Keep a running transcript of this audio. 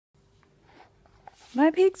My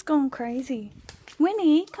pig's gone crazy.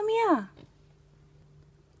 Winnie, come here.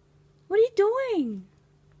 What are you doing?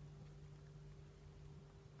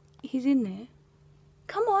 He's in there.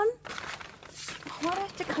 Come on. Why do I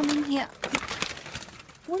have to come in here?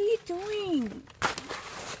 What are you doing?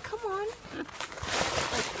 Come on.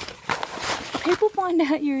 If people find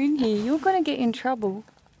out you're in here, you're going to get in trouble.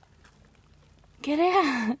 Get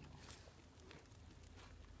out.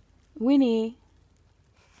 Winnie.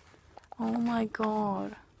 Oh my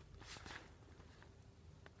god.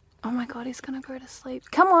 Oh my god, he's gonna go to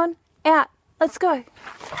sleep. Come on, out. Let's go.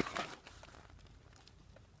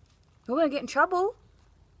 You're gonna get in trouble.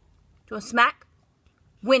 Do you want a smack?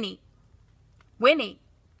 Winnie. Winnie.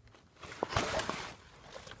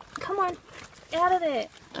 Come on, out of there.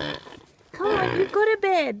 Come on, you go to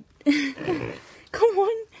bed. Come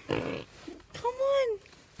on. Come on.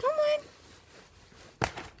 Come on.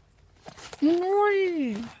 You're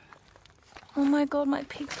naughty. Oh my god, my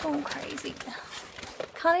pig's gone crazy.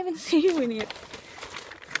 Can't even see you in it.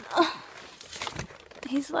 Oh,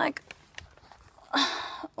 he's like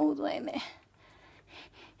all the way in there.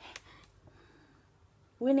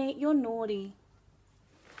 Winnie, you're naughty.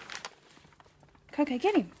 Coco,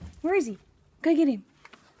 get him. Where is he? Go get him.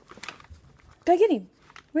 Go get him.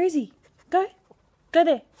 Where is he? Go. Go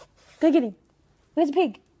there. Go get him. Where's the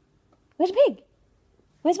pig? Where's the pig?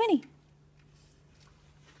 Where's Winnie?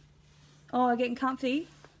 Oh, getting comfy.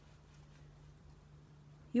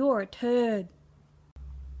 You're a turd.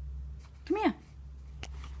 Come here.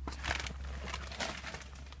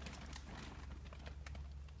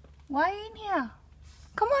 Why are you in here?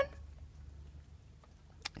 Come on.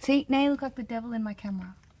 See, now you look like the devil in my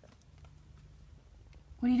camera.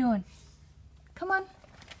 What are you doing? Come on.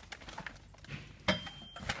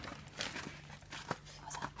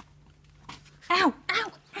 What's up? Ow!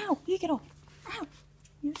 Ow! Ow! You get off. Ow!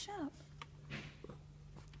 You're sharp.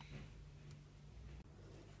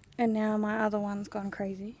 And now my other one's gone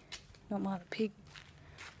crazy. Not my other pig.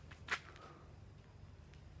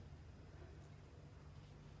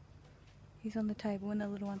 He's on the table and the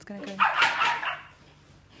little one's gonna go.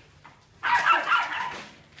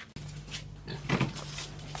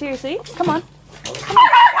 Seriously? Come on. Come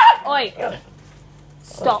on. Oi.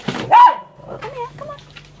 Stop. Come here, come on.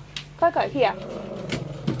 Coco, here.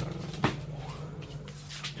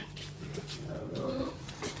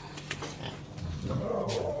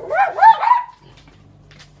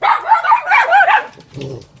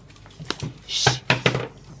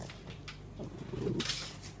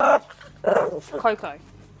 Coco.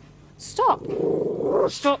 Stop.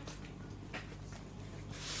 Stop.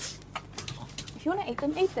 If you want to eat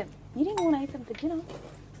them, eat them. You didn't want to eat them for dinner.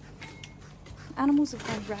 Animals have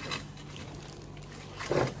gone rabid.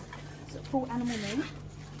 Is it full animal meat?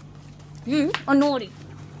 You are naughty.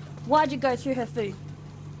 Why'd you go through her food?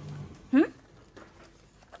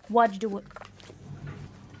 Why'd you do it?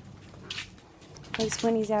 At least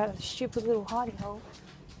when he's out of the stupid little hidey hole.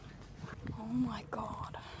 Oh my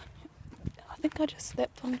god. I think I just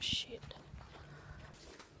stepped on shit.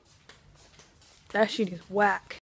 That shit is whack.